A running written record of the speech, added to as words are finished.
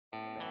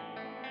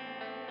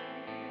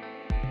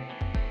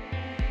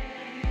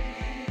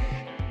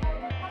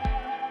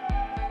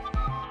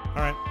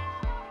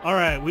All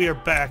right, we are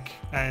back,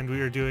 and we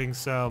are doing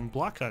some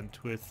block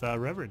hunt with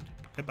Reverend.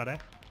 Hey, buddy.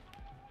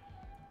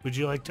 Would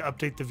you like to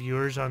update the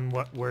viewers on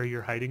where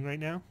you're hiding right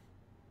now?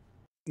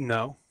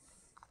 No.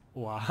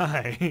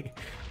 Why?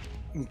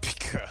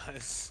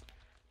 Because.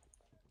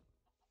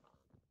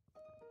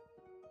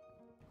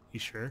 You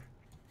sure?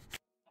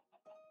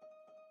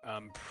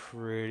 I'm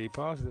pretty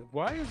positive.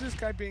 Why is this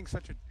guy being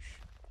such a...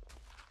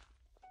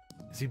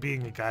 Is he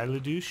being a guy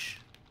douche?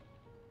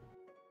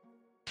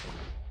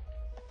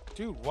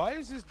 Dude, why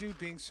is this dude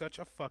being such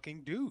a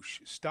fucking douche?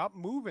 Stop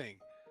moving.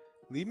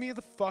 Leave me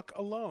the fuck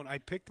alone. I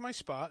picked my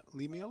spot.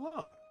 Leave me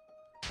alone.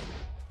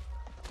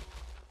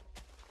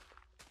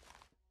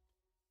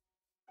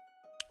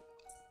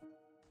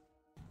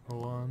 I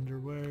wonder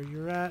where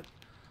you're at.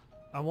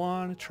 I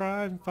want to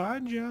try and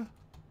find you.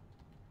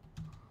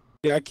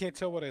 Yeah, I can't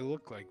tell what I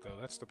look like, though.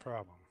 That's the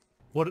problem.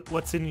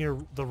 What's in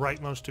the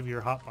rightmost of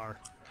your hotbar?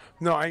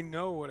 No, I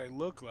know what I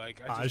look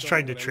like. I was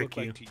trying to trick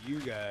you. Like to you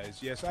guys.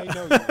 Yes, I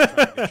know you were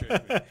trying to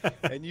trick me.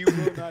 And you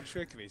will not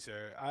trick me,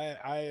 sir.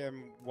 I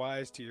am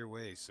wise to your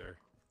ways, sir.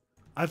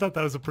 I thought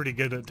that was a pretty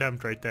good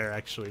attempt right there,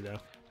 actually, though.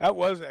 That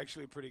was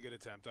actually a pretty good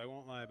attempt. I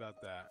won't lie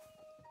about that.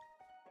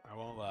 I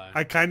won't lie.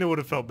 I kind of would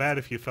have felt bad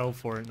if you fell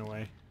for it in a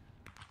way.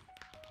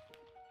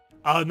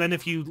 And then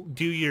if you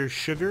do your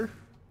sugar,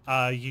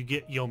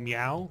 you'll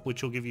meow,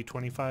 which will give you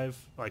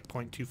 25, like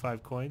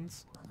 0.25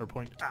 coins, or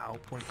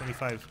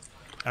 0.25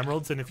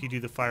 emeralds. And if you do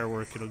the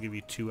firework, it'll give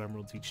you 2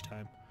 emeralds each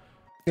time.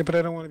 Yeah, but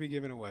I don't want to be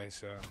given away,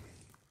 so.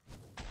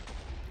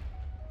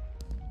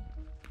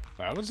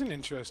 That was an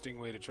interesting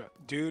way to try.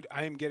 Dude,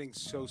 I am getting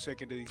so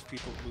sick of these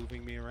people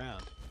moving me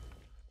around.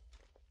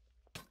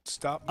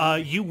 Stop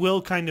moving. You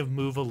will kind of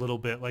move a little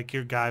bit, like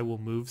your guy will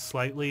move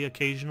slightly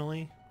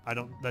occasionally.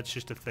 That's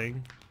just a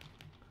thing.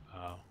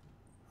 Oh.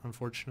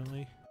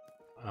 Unfortunately.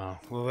 Oh,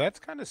 well that's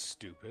kind of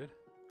stupid.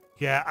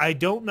 Yeah, I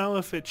don't know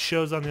if it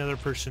shows on the other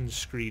person's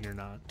screen or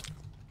not.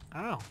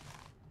 Ow.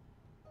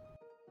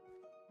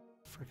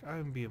 Frick,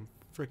 I'm being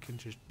frickin'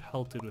 just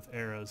pelted with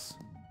arrows.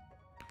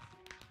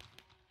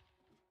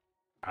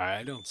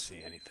 I don't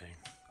see anything.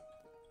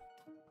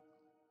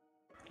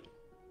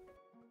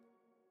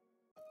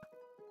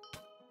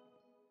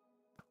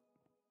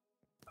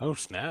 Oh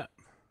snap.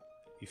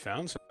 You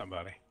found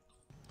somebody.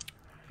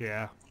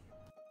 Yeah.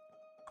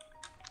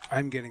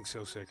 I'm getting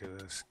so sick of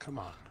this. Come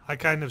on. I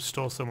kind of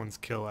stole someone's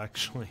kill,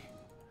 actually.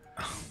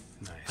 Oh,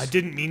 nice. I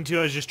didn't mean to,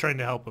 I was just trying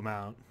to help him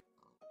out.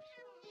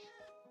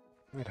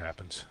 It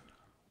happens.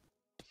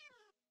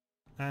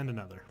 And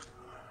another.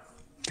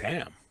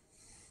 Damn.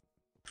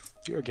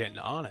 You're getting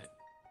on it.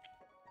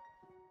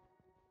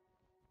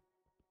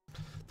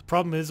 The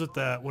problem is with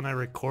that, when I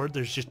record,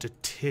 there's just a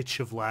titch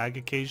of lag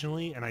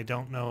occasionally, and I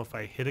don't know if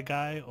I hit a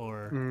guy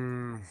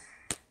or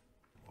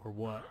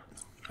what.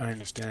 I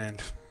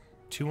understand.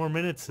 2 more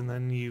minutes and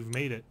then you've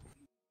made it.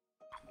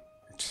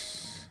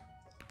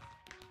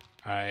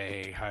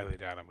 I highly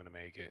doubt I'm going to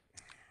make it.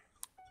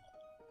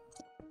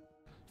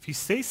 If you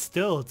stay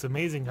still, it's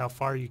amazing how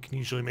far you can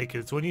usually make it.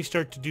 It's when you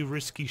start to do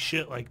risky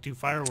shit like do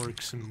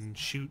fireworks and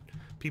shoot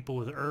people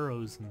with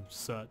arrows and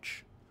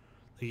such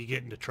that you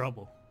get into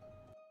trouble.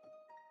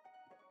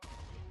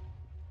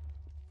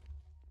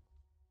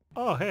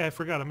 Oh, hey, I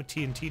forgot I'm a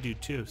TNT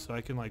dude too, so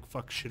I can like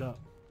fuck shit up.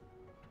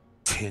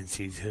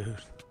 TNT dude.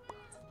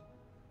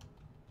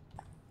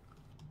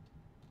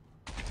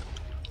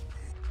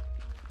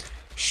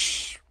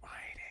 Shh,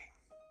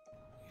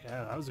 waiting.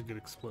 Yeah, that was a good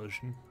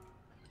explosion.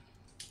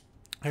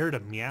 I heard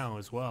a meow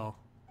as well.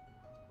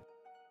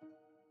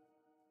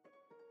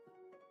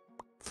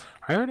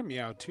 I heard a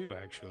meow too,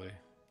 actually.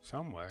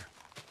 Somewhere.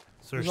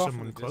 So there's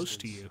someone close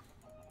to you.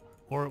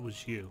 Or it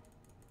was you.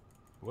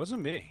 It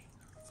wasn't me.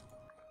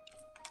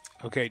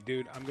 Okay,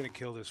 dude, I'm gonna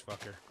kill this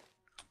fucker.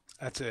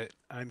 That's it.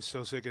 I'm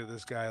so sick of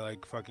this guy,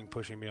 like, fucking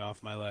pushing me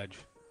off my ledge.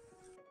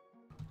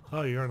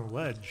 Oh, you're on a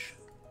ledge.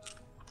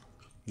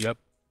 Yep.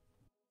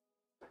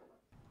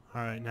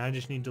 Alright, now I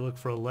just need to look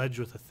for a ledge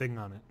with a thing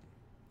on it.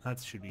 That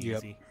should be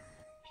easy.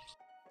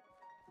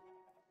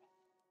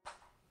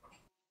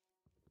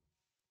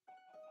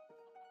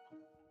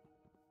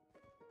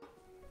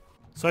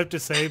 So I have to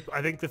say,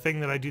 I think the thing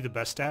that I do the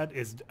best at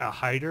is a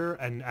hider,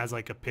 and as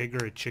like a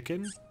pig or a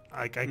chicken,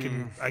 like I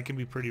can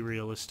be pretty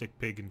realistic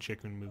pig and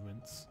chicken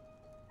movements.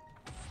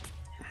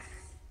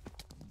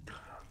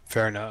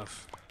 Fair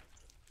enough.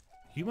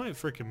 You might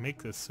frickin'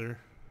 make this, sir.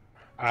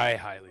 I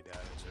highly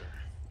doubt it, sir.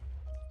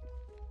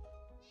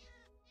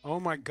 Oh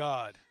my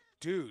god.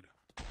 Dude.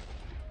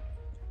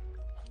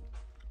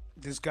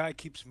 This guy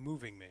keeps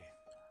moving me.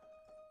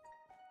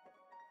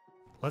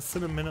 Less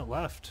than a minute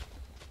left.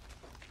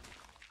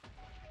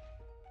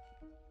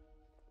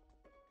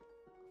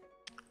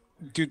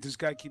 Dude, this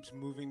guy keeps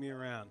moving me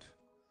around.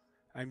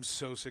 I'm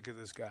so sick of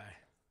this guy.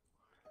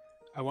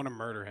 I want to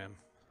murder him.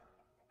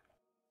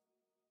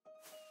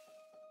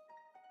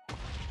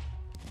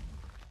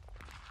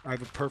 I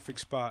have a perfect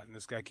spot and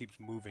this guy keeps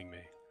moving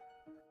me.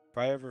 If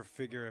I ever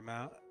figure him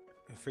out,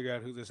 figure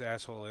out who this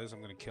asshole is,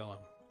 I'm gonna kill him.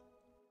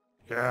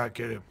 Yeah,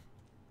 get him.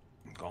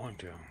 I'm going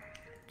to.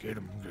 Get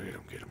him, get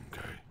him, get him.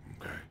 Okay,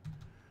 okay.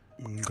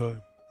 Okay.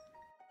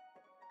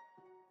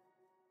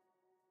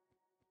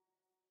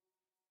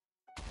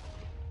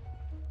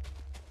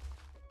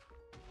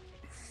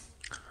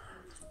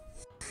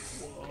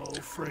 Whoa,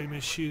 frame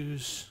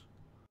issues.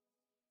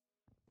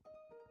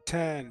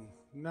 10,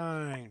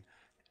 9,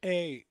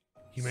 8.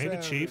 You made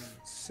it, Chief.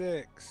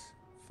 6,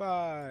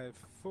 5,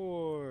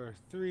 4,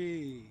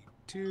 3,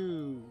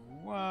 2,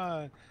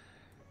 1.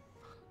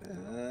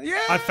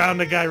 Yeah. I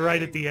found a guy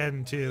right at the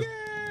end too.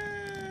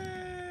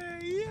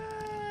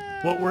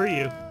 Yeah. What were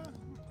you?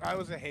 I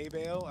was a hay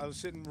bale. I was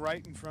sitting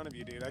right in front of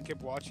you, dude. I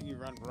kept watching you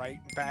run right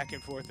back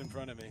and forth in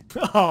front of me.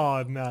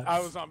 Oh, nuts. I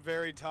was on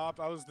very top.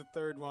 I was the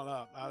third one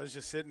up. I was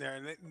just sitting there,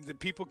 and the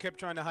people kept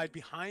trying to hide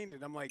behind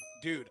it. I'm like,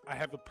 dude, I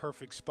have a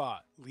perfect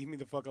spot. Leave me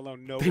the fuck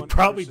alone. No They one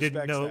probably ever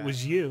didn't know suspects it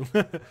was that. you.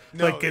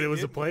 No, Like they it was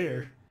a didn't, player.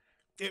 dude.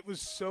 It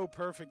was so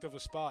perfect of a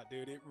spot,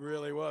 dude. It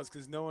really was,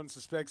 because no one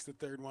suspects the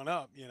third one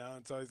up, you know?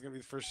 It's always going to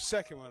be the first or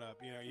second one up.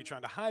 You know, you're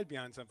trying to hide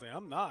behind something.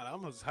 I'm not.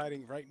 I'm just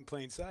hiding right in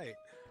plain sight.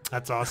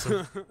 That's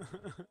awesome.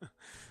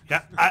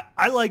 Yeah,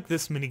 I like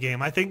this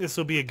minigame. I think this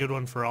will be a good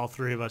one for all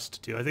three of us to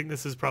do. I think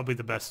this is probably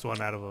the best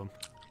one out of them.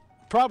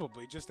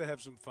 Probably, just to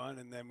have some fun,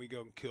 and then we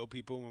go and kill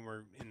people when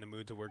we're in the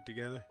mood to work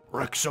together.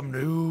 Wreck some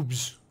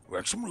noobs.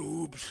 Wreck some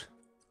noobs.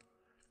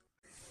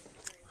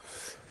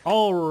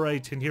 All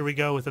right, and here we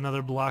go with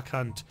another block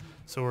hunt.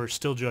 So we're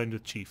still joined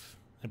with Chief.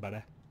 Hey,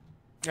 buddy.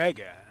 Hey,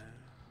 guy.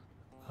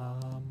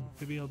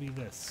 Maybe I'll be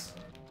this.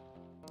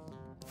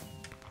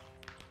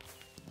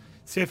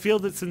 See, I feel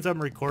that since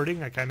I'm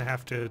recording, I kind of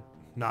have to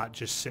not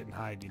just sit and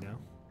hide, you know?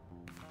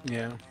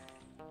 Yeah.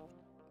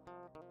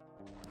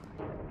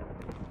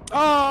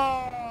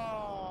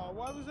 Oh!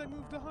 Why was I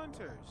moved to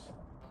Hunters?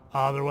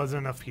 Oh, there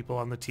wasn't enough people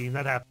on the team.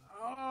 That happened.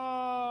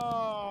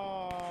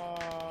 Oh!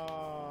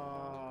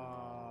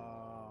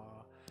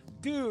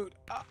 Dude!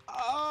 I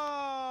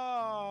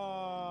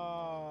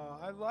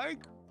like...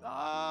 Oh!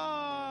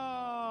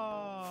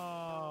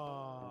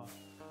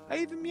 I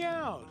even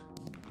meowed.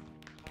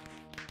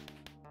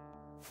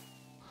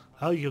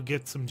 Oh, you'll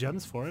get some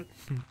gems for it.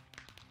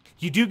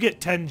 You do get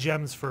 10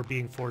 gems for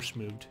being force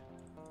moved.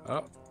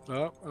 Up.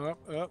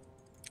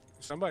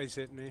 Somebody's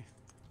hitting me.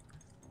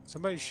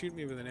 Somebody's shooting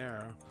me with an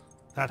arrow.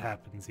 That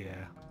happens,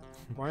 yeah.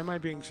 Why am I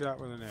being shot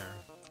with an arrow?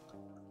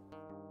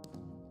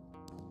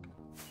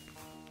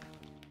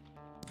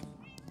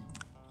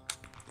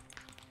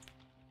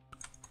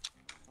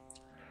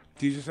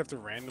 Do you just have to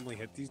randomly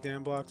hit these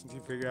damn blocks until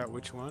you figure out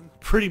which one?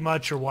 Pretty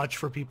much, or watch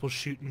for people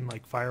shooting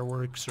like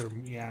fireworks or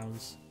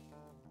meows.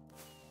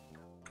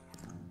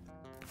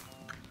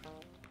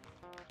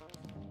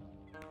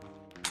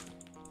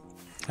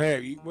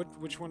 Hey,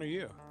 which one are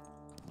you?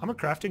 I'm a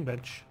crafting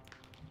bench.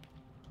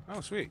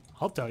 Oh, sweet.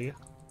 I'll tell you.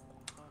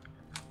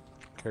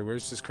 Okay,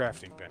 where's this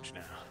crafting bench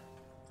now?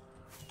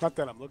 Not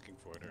that I'm looking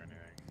for it or anything.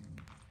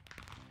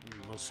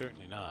 Most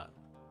certainly not.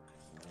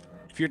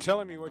 If you're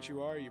telling me what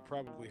you are, you're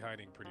probably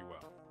hiding pretty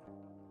well.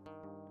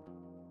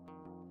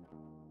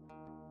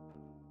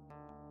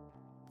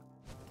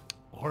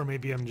 Or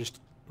maybe I'm just,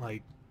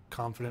 like,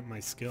 confident in my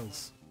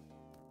skills.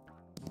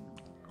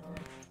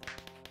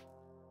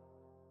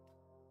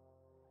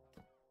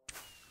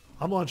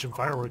 I'm launching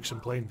fireworks in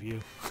plain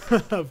view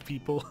of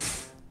people.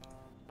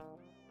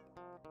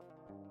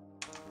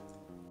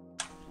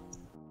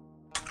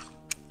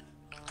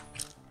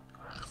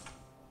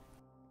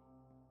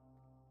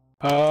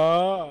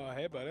 Oh,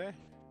 hey, buddy. Did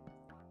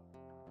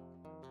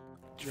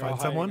you You're all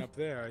find someone? hiding up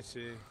there, I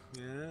see.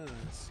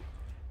 Yes.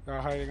 They're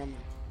all hiding on...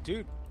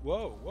 Dude,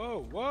 whoa,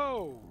 whoa,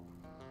 whoa!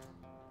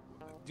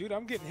 Dude,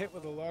 I'm getting hit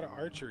with a lot of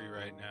archery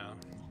right now.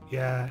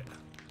 Yeah.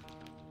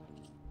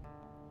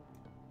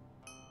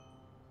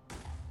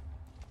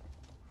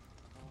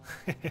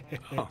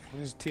 Oh,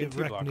 there's a Get TNT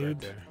wrecked, block noob. right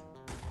there.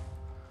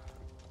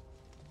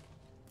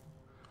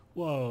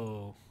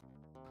 Whoa.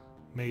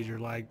 Major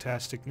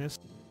lag-tasticness.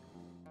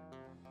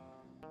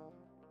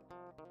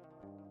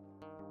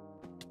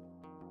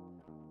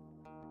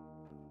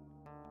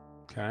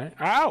 Okay.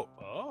 Ow!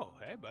 Oh,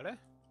 hey, buddy. Did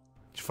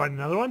you find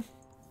another one?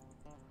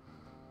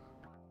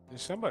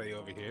 There's somebody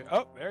over here.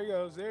 Oh, there he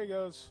goes. There he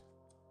goes.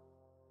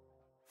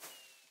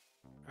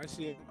 I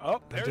see him. Oh, I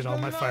there's did all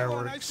my another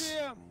one. I fireworks. see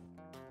him.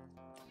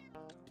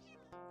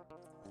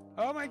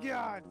 Oh my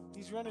God,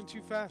 he's running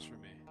too fast for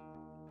me.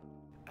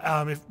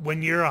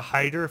 When you're a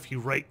hider, if you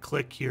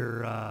right-click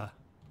your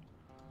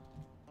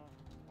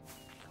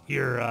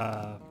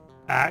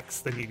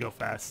axe, then you go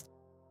fast.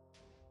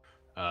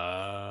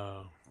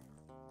 Oh.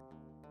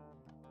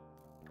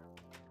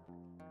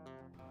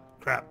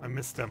 Crap, I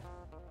missed him.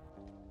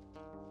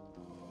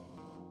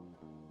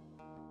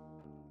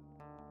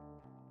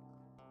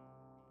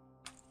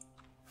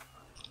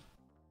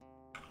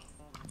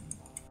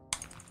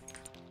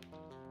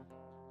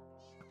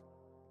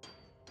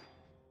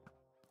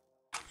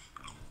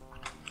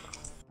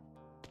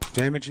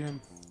 Damage him.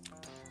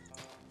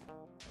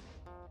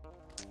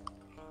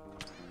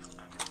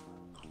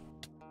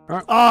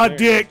 Oh, there.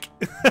 dick!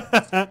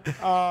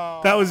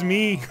 Oh. That was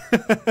me.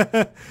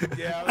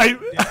 Yeah, I-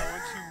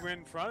 once you right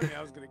in front of me,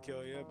 I was gonna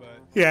kill you,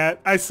 but Yeah,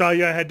 I saw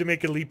you. I had to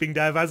make a leaping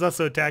dive. I was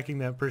also attacking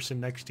that person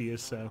next to you,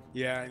 so.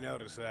 yeah, I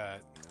noticed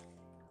that.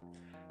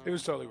 It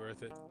was totally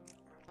worth it.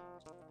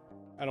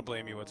 I don't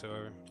blame you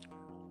whatsoever.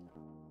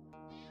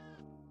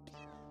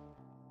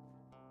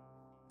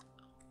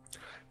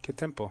 Que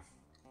tempo.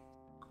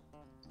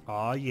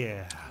 Oh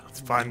yeah, let's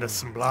find us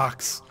some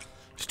blocks.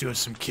 Let's do us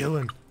some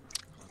killing.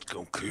 Let's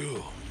go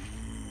kill.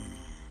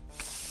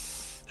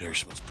 There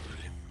smells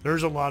pretty.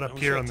 There's a lot up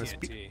here on this.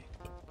 TNT.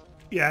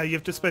 Yeah, you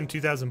have to spend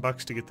 2,000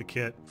 bucks to get the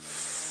kit,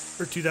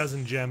 or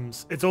 2,000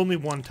 gems. It's only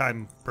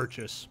one-time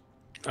purchase.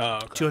 Oh,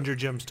 okay. 200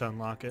 gems to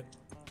unlock it.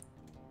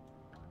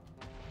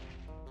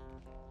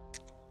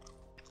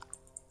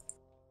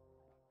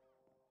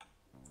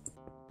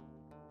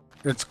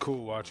 It's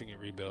cool watching it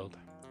rebuild.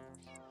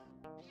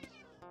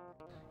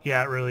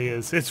 Yeah, it really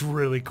is. It's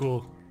really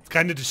cool. It's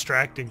kind of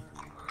distracting.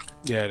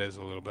 Yeah, it is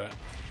a little bit.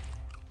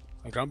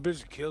 Like, I'm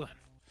busy killing.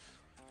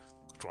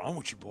 What's wrong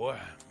with you, boy?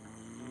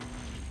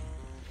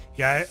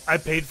 Yeah, I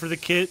paid for the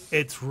kit.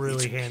 It's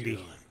really handy.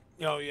 Killing.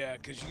 Oh, yeah,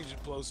 because you can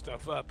just blow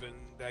stuff up, and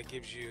that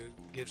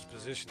gives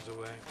positions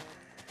away.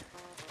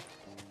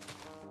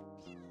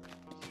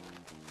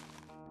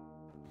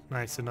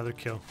 Nice, another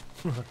kill.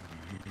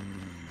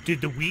 Dude,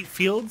 the wheat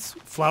fields,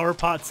 flower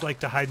pots like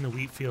to hide in the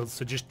wheat fields,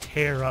 so just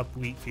tear up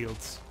wheat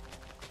fields.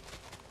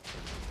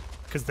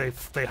 Because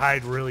they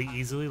hide really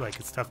easily, like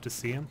it's tough to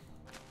see them.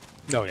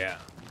 Oh, yeah.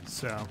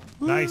 So,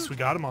 nice, we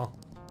got them all.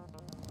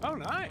 Oh,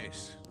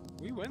 nice.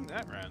 We win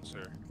that round,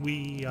 sir.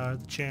 We are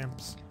the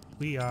champs.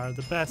 We are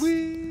the best.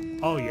 We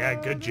Oh yeah, are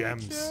good the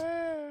gems.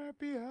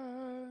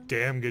 champions.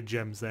 Damn good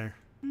gems there.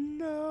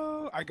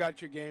 No. I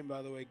got your game,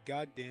 by the way.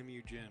 God damn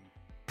you, Jim.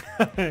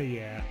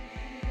 Yeah.